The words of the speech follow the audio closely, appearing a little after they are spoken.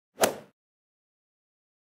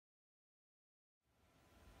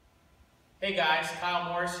Hey guys, Kyle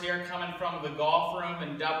Morris here, coming from the Golf Room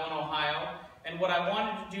in Dublin, Ohio. And what I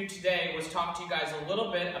wanted to do today was talk to you guys a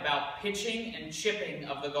little bit about pitching and chipping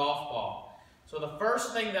of the golf ball. So the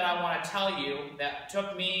first thing that I want to tell you that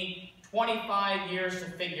took me 25 years to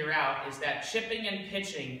figure out is that chipping and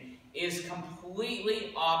pitching is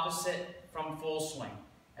completely opposite from full swing.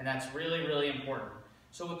 And that's really, really important.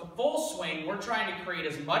 So with the full swing, we're trying to create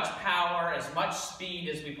as much power, as much speed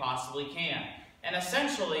as we possibly can. And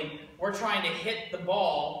essentially, we're trying to hit the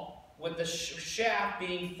ball with the shaft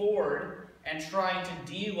being forward and trying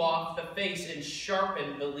to de-lock the face and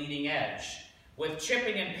sharpen the leading edge. With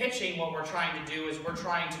chipping and pitching, what we're trying to do is we're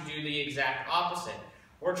trying to do the exact opposite.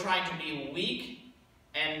 We're trying to be weak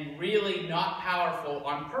and really not powerful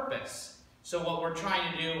on purpose. So what we're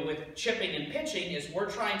trying to do with chipping and pitching is we're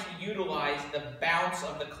trying to utilize the bounce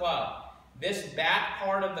of the club. This back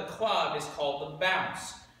part of the club is called the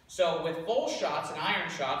bounce. So with full shots and iron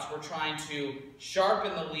shots, we're trying to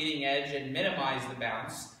sharpen the leading edge and minimize the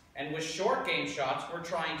bounce. And with short game shots, we're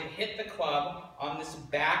trying to hit the club on this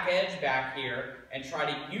back edge back here and try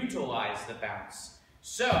to utilize the bounce.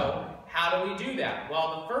 So how do we do that?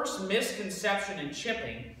 Well, the first misconception in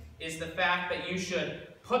chipping is the fact that you should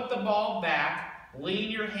put the ball back,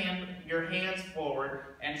 lean your hands forward,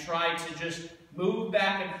 and try to just move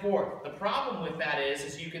back and forth. The problem with that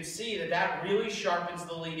is you can see that that really sharpens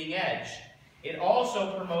the leading edge. It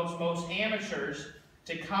also promotes most amateurs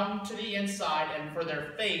to come to the inside and for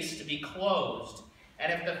their face to be closed.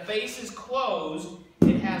 And if the face is closed,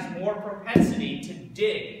 it has more propensity to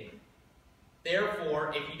dig.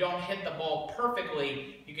 Therefore, if you don't hit the ball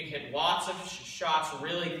perfectly, you can hit lots of shots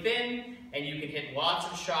really thin, and you can hit lots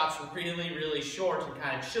of shots really, really short and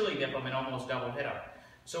kind of chili dip them and almost double hit them.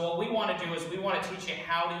 So what we want to do is we want to teach you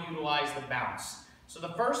how to utilize the bounce. So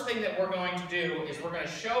the first thing that we're going to do is we're going to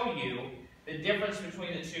show you the difference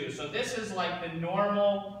between the two. So this is like the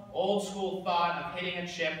normal old school thought of hitting a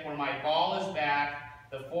chip where my ball is back,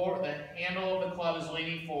 the handle of the club is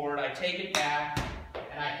leaning forward, I take it back,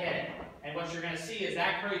 and I hit it. And what you're going to see is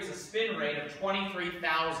that creates a spin rate of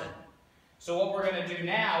 23,000. So what we're going to do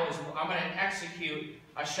now is I'm going to execute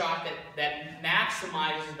a shot that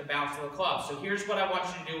maximizes the bounce of the club. So here's what I want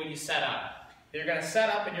you to do when you set up. You're going to set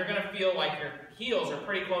up and you're going to feel like your heels are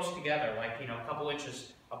pretty close together, like a couple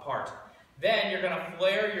inches apart. Then you're going to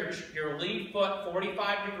flare your lead foot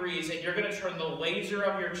 45 degrees and you're going to turn the laser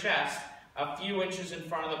of your chest a few inches in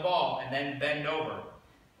front of the ball and then bend over.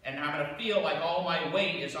 And I'm going to feel like all my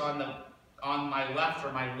weight is on my left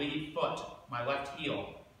or my lead foot, my left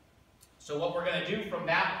heel. So what we're going to do from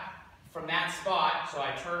that spot, so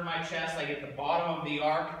I turn my chest, I get the bottom of the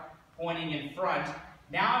arc pointing in front.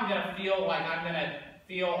 Now I'm going to feel like I'm going to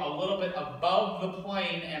feel a little bit above the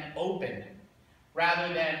plane and open,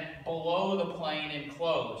 rather than below the plane and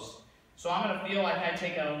closed. So I'm going to feel like I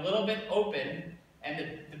take it a little bit open,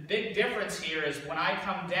 and the big difference here is when I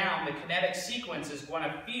come down, the kinetic sequence is going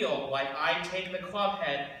to feel like I take the club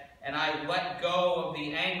head and I let go of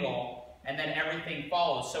the angle, and then everything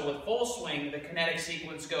follows. So with full swing, the kinetic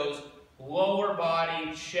sequence goes lower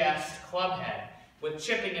body, chest, club head. With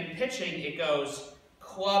chipping and pitching, it goes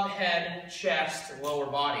club head, chest, lower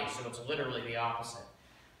body. So it's literally the opposite.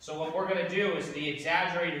 So what we're going to do is the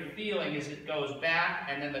exaggerated feeling is it goes back,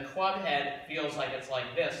 and then the club head feels like it's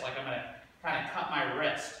like this, like I'm going to kind of cut my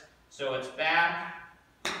wrist. So it's back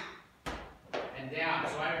and down.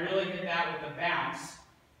 So I really did that with the bounce.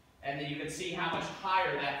 And then you can see how much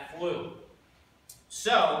higher that flew.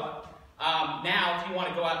 So now if you want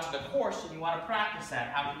to go out to the course and you want to practice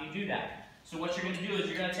that, how can you do that? So what you're going to do is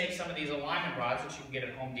you're going to take some of these alignment rods, which you can get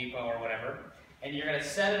at Home Depot or whatever, and you're going to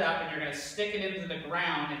set it up and you're going to stick it into the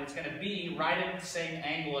ground, and it's going to be right at the same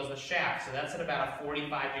angle as the shaft. So that's at about a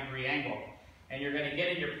 45-degree angle. And you're going to get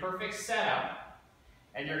in your perfect setup,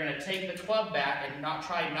 and you're going to take the club back and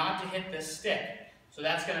try not to hit this stick. So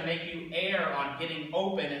that's going to make you err on getting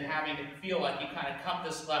open and having to feel like you kind of cup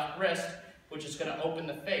this left wrist, which is going to open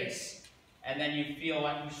the face. And then you feel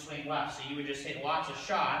like you swing left. So you would just hit lots of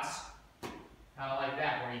shots, kind of like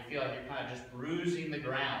that, where you feel like you're kind of just bruising the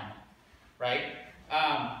ground, right?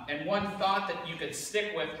 And one thought that you could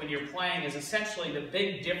stick with when you're playing is essentially the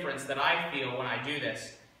big difference that I feel when I do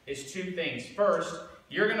this is two things. First,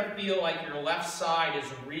 you're going to feel like your left side is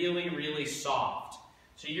really, really soft.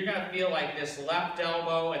 So you're going to feel like this left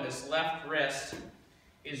elbow and this left wrist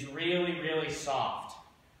is really, really soft.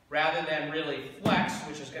 Rather than really flex,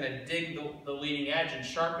 which is going to dig the leading edge and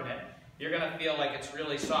sharpen it, you're going to feel like it's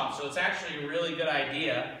really soft. So it's actually a really good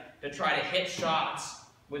idea to try to hit shots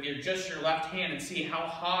with just your left hand and see how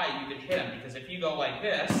high you can hit them. Because if you go like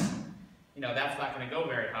this, that's not going to go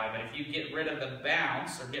very high. But if you get rid of the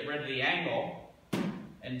bounce or get rid of the angle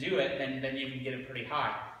and do it, then you can get it pretty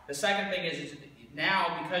high. The second thing is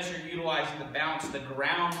now, because you're utilizing the bounce, the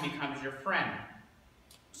ground becomes your friend.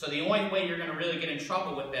 So the only way you're going to really get in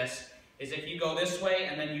trouble with this is if you go this way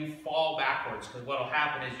and then you fall backwards, because what will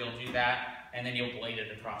happen is you'll do that and then you'll blade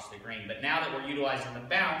it across the green. But now that we're utilizing the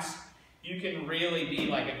bounce, you can really be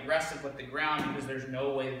like aggressive with the ground because there's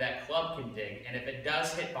no way that club can dig. And if it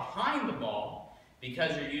does hit behind the ball,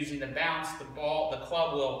 because you're using the bounce, the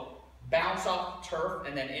club will bounce off the turf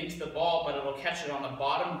and then into the ball, but it'll catch it on the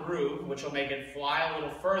bottom groove, which will make it fly a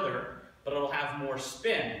little further, but it'll have more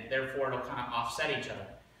spin. Therefore, it'll kind of offset each other.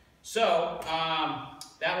 So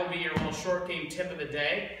that will be your little short game tip of the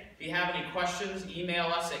day. If you have any questions, email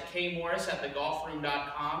us at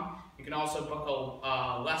kmorris@thegolfroom.com. You can also book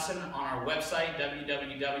a lesson on our website,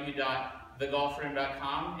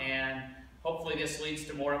 www.thegolfroom.com, and hopefully this leads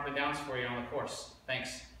to more up and downs for you on the course.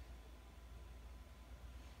 Thanks.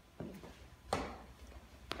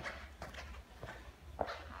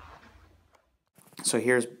 So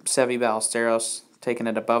here's Seve Ballesteros taking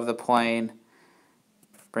it above the plane,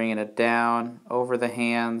 bringing it down over the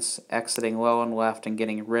hands, exiting low and left and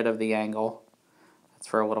getting rid of the angle. That's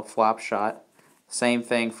for a little flop shot. Same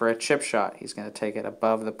thing for a chip shot. He's going to take it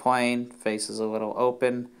above the plane, faces a little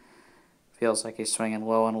open, feels like he's swinging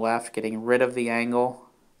low and left, getting rid of the angle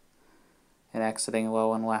and exiting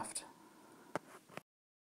low and left.